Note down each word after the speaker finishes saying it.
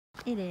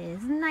It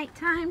is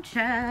nighttime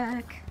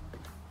check.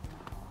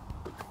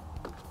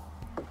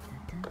 Dun,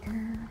 dun,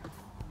 dun.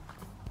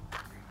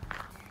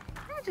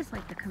 I just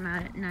like to come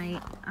out at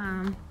night.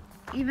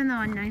 Even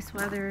though in nice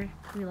weather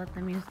we let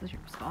them use the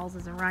stalls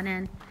as a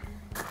run-in,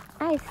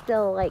 I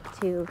still like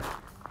to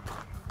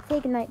say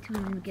goodnight to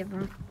them and give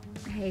them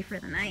hay for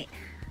the night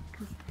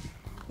because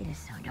it is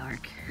so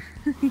dark.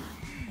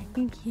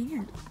 You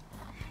can't.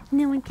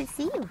 No one can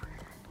see you.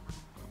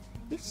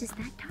 It's just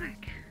that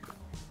dark.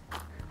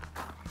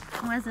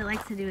 Wesley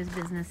likes to do his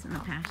business in the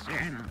pasture.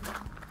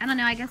 I don't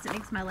know. I guess it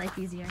makes my life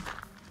easier.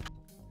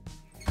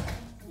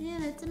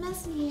 And it's a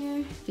mess in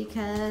here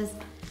because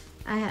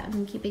I haven't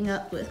been keeping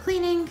up with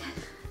cleaning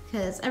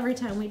because every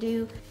time we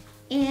do,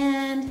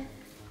 and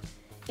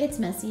it's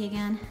messy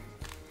again.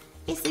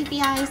 Hey, sleepy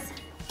eyes.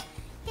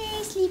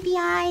 Hey, sleepy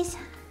eyes.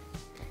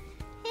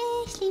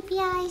 Hey, sleepy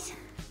eyes.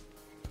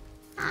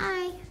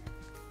 Hi.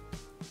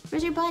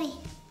 Where's your buddy?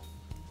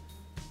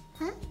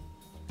 Huh?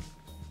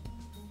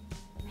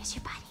 Where's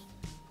your buddy?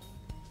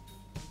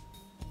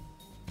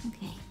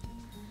 Okay.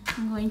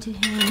 I'm going to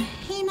hang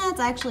hay nets.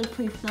 I actually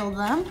pre-filled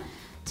them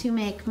to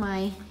make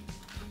my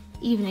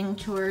evening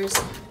chores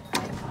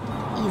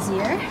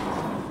easier.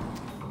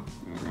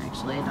 And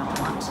actually I don't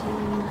want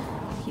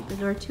to keep the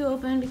door too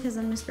open because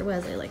then Mr.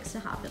 Wesley likes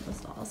to hop in the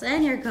stalls.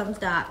 And here comes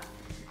Doc.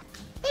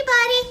 Hey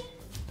buddy!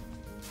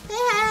 Say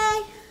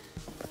hey!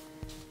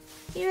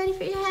 You ready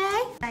for your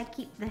hay? I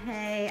keep the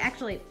hay,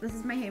 actually this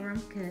is my hay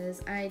room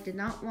because I did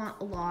not want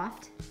a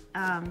loft.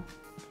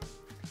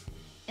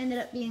 Ended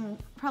up being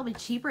probably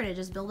cheaper to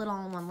just build it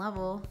all in one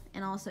level,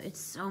 and also it's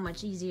so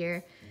much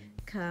easier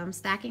come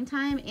stacking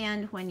time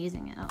and when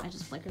using it. Oh, I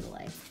just flickered the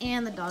light.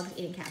 And the dog's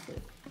eating cat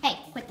food. Hey,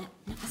 quit that.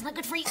 That's not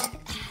good for you.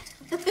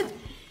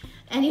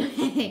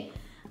 Anyway,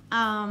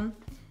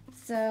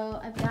 so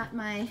I've got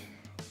my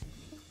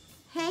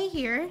hay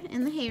here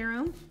in the hay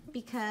room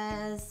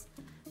because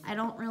I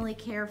don't really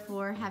care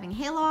for having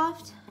hay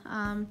loft.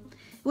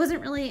 It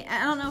wasn't really,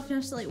 I don't know if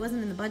necessarily it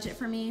wasn't in the budget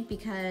for me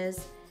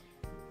because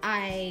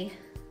I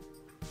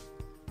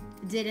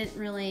didn't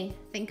really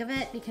think of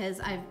it because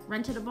I've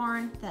rented a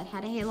barn that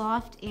had a hay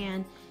loft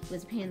and it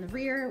was a pain in the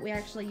rear. We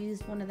actually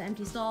used one of the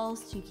empty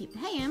stalls to keep the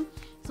hay in.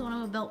 So when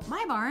I built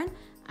my barn,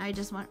 I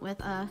just went with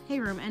a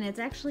hay room, and it's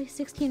actually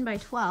 16 by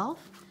 12.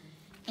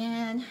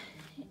 And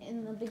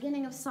in the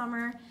beginning of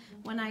summer,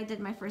 when I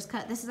did my first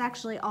cut, this is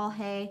actually all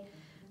hay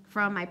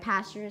from my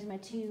pastures, my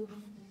two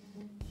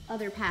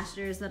other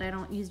pastures that I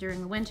don't use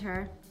during the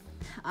winter.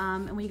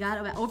 And we got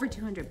about over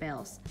 200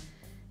 bales.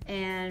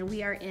 And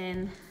we are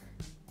in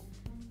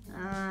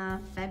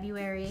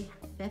February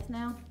 5th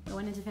now,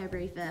 going into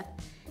February 5th,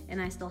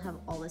 and I still have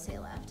all this hay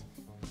left.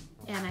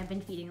 And I've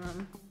been feeding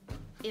them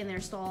in their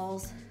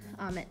stalls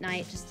at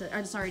night,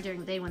 during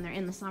the day when they're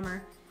in the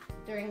summer.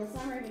 During the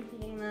summer, I've been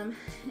feeding them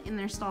in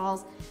their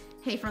stalls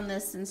hay from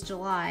this since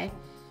July,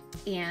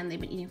 and they've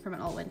been eating from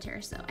it all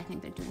winter, so I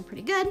think they're doing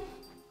pretty good.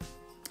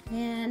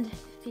 And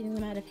feeding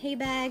them out of hay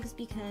bags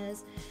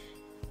because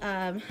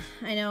I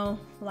know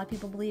a lot of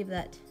people believe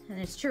that, and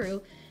it's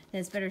true, that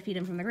it's better to feed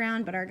them from the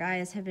ground, but our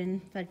guys have been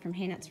fed from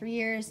hay nets for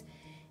years,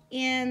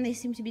 and they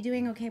seem to be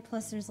doing okay,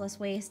 plus there's less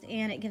waste,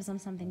 and it gives them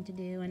something to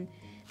do, and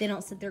they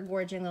don't sit there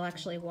gorging. They'll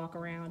actually walk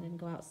around and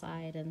go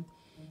outside and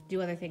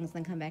do other things,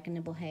 then come back and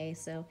nibble hay,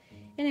 so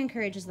it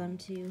encourages them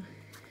to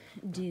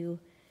do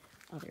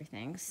other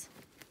things.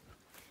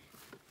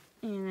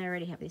 And I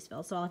already have these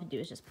filled, so all I have to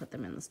do is just put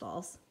them in the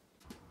stalls.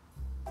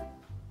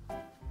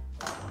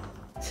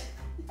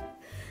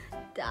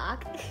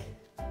 Doc.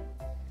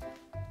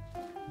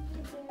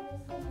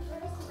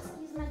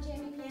 Excuse my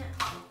jammy pants.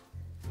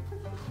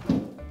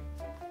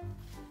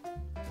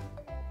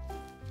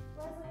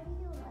 What are you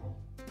doing,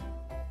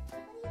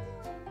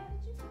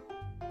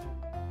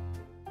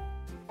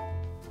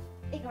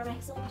 buddy? Ignore my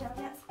silly jammy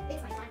pants.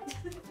 It's my time.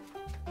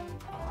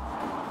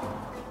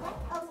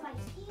 Oh,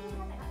 somebody's peeing.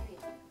 I got you.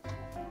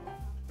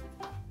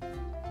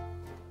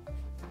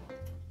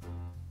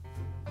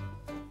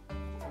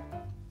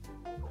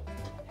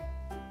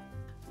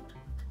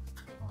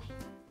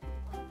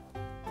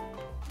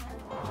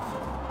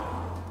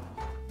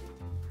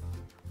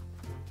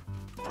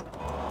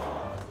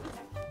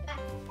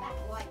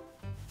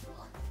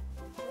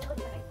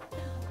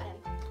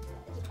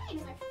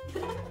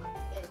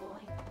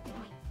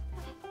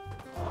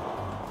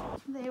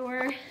 They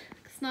were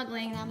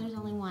snuggling, now there's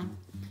only one.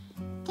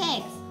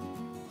 Kegs!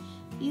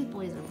 These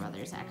boys are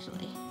brothers,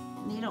 actually.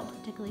 And they don't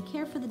particularly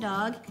care for the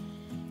dog,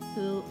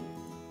 who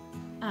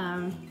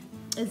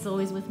is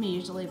always with me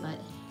usually, but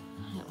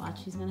I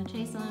watch who's gonna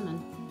chase him,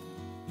 and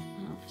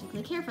I don't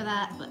particularly care for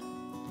that, but...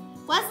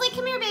 Wesley,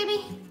 come here,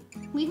 baby!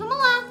 Leave him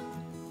alone!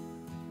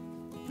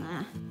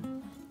 Nah.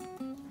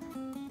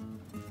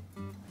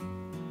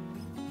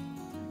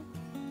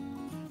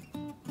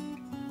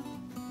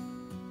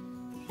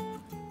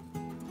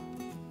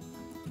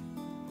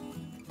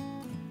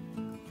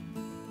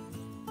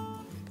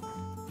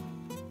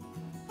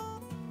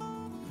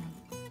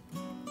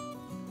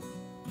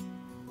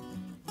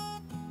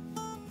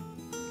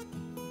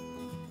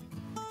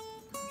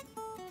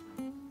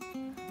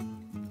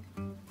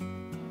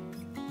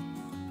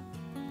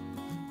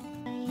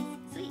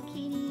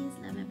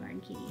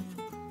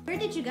 Where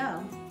did you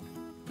go?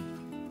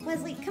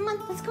 Wesley, come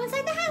on, let's go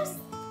inside the house.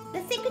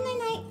 Let's say good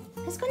night-night.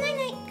 Let's go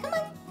night-night. Come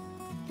on.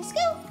 Let's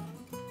go.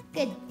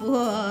 Good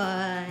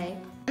boy.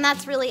 And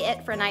that's really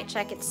it for Night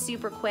Check. It's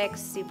super quick,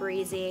 super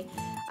easy.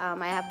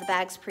 I have the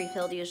bags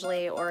pre-filled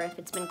usually, or if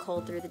it's been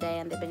cold through the day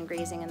and they've been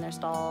grazing in their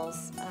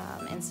stalls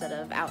instead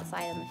of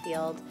outside in the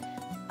field,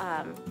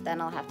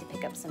 then I'll have to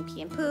pick up some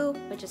pee and poo,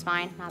 which is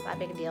fine, not that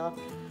big a deal.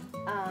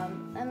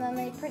 And then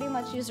they pretty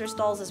much use their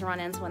stalls as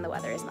run-ins when the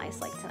weather is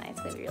nice like tonight. It's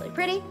gonna be really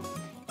pretty.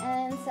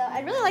 And so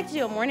I'd really like to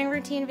do a morning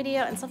routine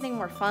video and something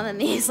more fun than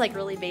these like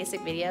really basic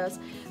videos.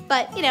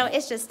 But you know,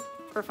 it's just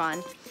for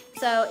fun.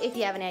 So if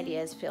you have any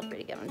ideas, feel free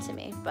to give them to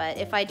me. But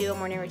if I do a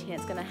morning routine,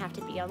 it's gonna have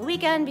to be on the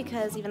weekend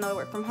because even though I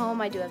work from home,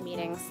 I do have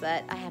meetings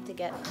that I have to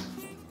get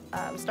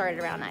started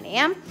around 9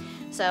 a.m.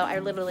 So I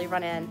literally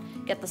run in,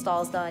 get the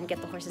stalls done,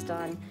 get the horses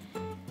done,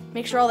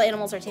 make sure all the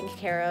animals are taken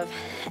care of,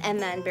 and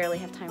then barely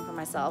have time for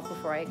myself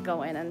before I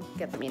go in and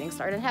get the meeting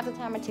started. And half the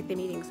time I take the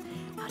meetings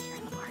out here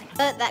in the barn.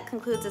 But that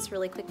concludes this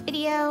really quick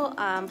video.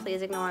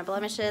 Please ignore my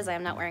blemishes. I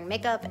am not wearing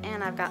makeup,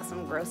 and I've got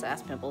some gross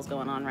ass pimples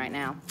going on right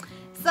now.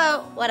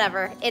 So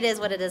whatever, it is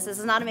what it is. This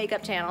is not a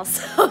makeup channel,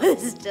 so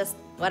this is just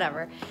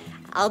whatever.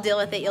 I'll deal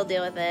with it, you'll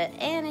deal with it.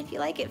 And if you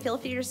like it, feel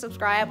free to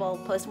subscribe. I'll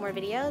post more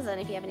videos, and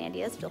if you have any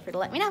ideas, feel free to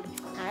let me know.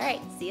 All right,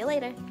 see you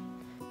later.